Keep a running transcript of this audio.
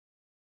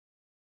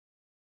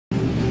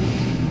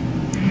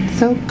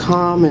so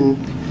calm and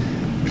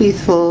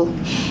peaceful.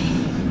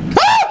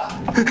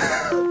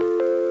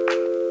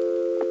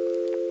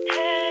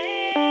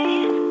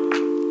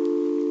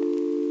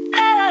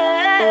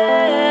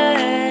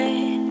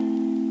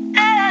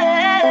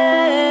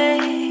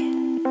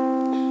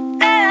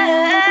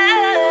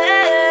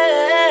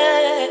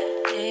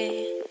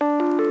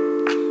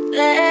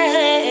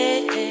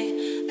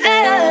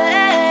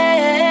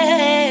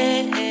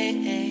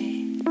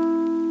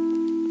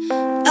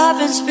 I've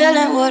been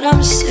spilling what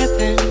I'm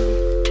sipping.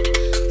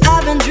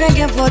 I've been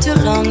drinking for too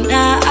long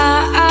now.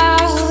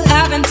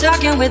 I've been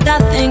talking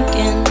without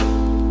thinking,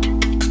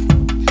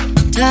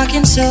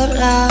 talking so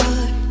loud.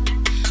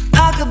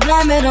 I could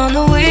blame it on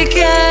the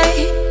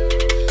weekend,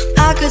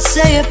 I could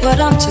say it but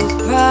I'm too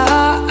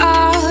proud.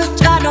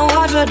 I know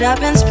what I've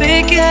been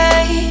speaking.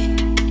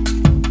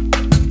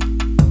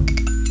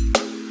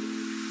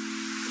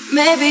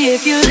 Maybe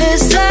if you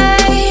listen,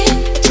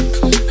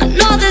 I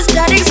know the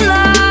static's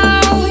loud.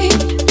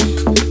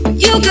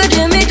 You could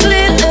hear me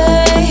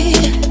clearly,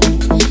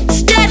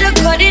 instead of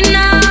cutting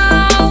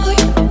out.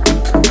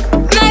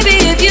 Maybe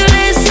if you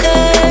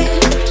listen,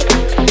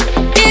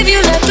 if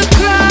you let the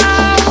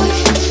crowd,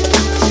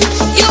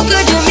 you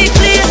could hear me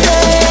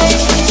clearly,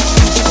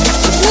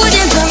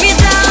 wouldn't turn me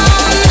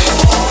down.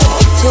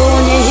 So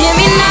when you hear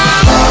me now,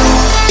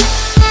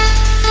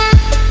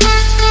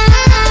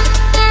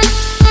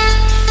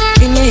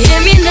 can you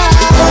hear me now?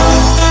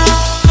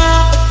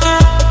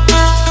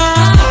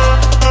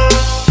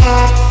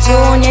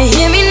 When you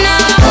hear me now,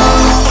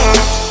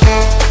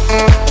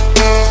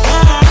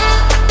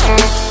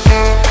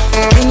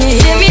 can you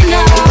hear me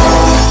now?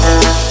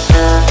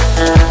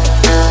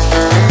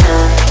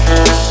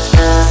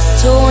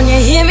 So when you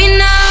hear me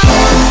now,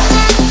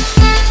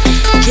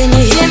 can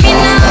you hear me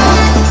now?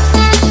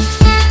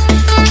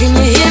 Can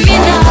you hear me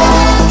now?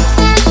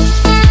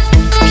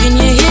 Can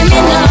you hear me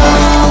now?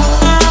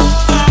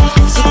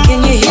 So can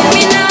you hear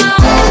me now?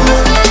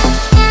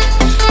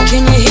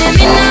 Can you hear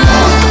me now?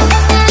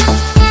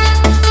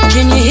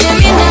 Can you hear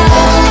me now?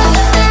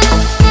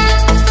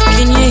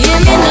 Can you hear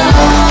me now?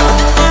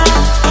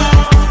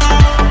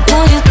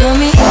 Don't you throw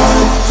me up,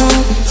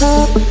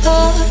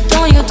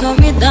 don't you throw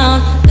me down,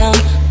 down,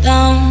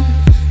 down.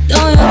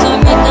 Don't you throw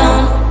me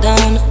down,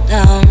 down,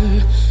 down.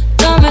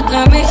 Don't you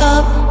throw me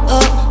up,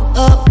 up,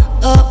 up,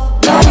 up.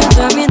 Don't you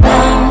throw me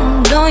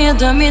down, don't you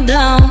throw me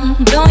down.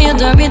 Don't you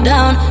throw me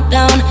down,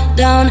 down,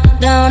 down,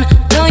 down.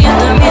 Don't you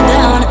throw me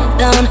down,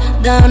 down,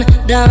 down,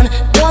 down.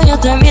 Don't you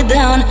turn me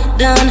down,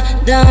 down,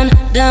 down,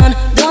 down.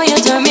 Don't you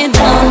turn me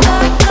down.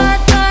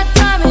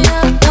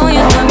 Don't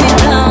you turn me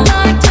down.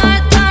 Don't you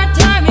turn me down.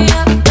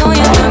 Don't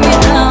you turn me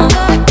down.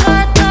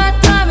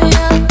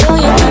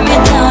 Don't you turn me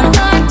down,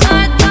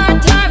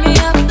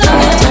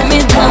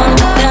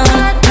 down,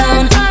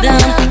 down,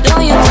 down.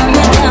 Don't you turn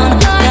me down,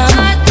 down,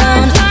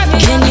 down.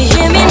 Can you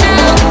hear me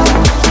now?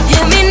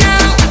 Hear me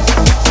now?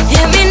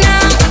 Hear me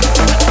now?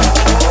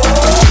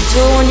 So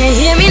when you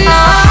hear me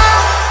now,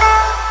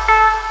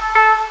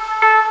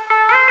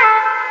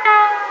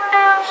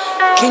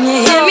 can you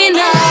hear me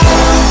now?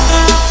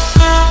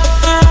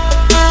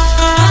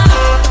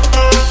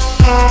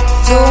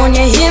 So when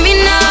you hear me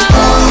now,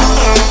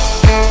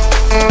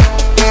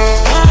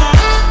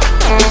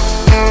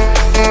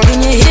 can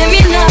you hear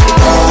me now?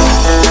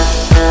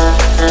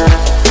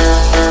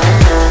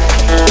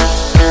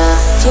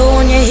 So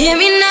when you hear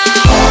me now,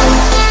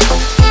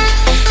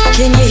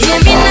 can you hear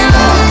me now?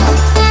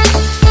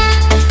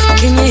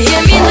 Can you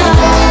hear me now?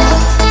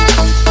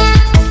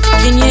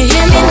 Can you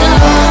hear me now?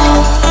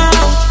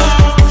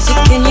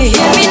 Can you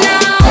hear me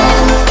now?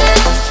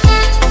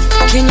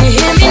 Can you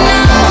hear me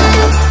now?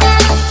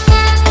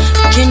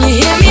 Can you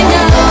hear me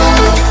now?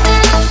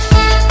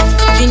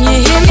 Can you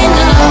hear me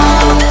now?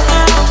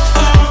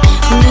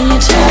 And then you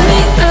turn me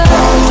up,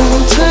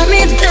 don't turn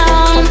me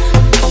down.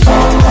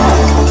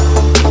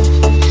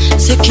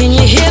 So can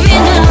you hear me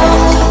now?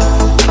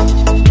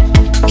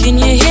 Can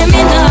you hear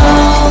me now?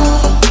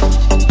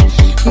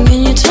 And then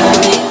you turn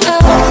me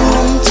up,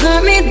 don't turn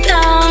me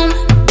down.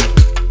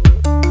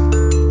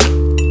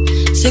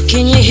 So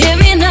can you hear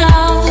me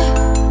now?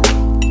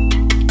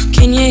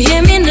 Can you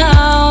hear me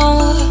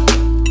now?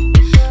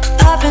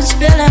 I've been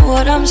spilling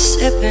what I'm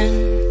sipping.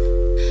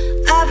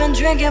 I've been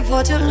drinking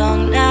for too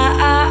long now.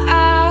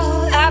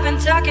 I've been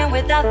talking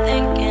without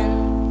thinking,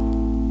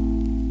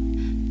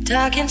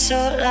 talking so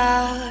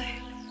loud.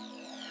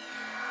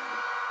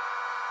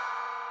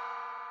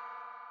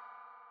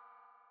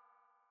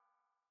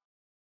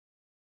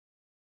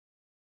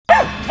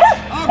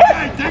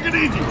 Okay, take it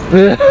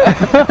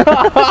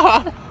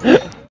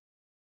easy.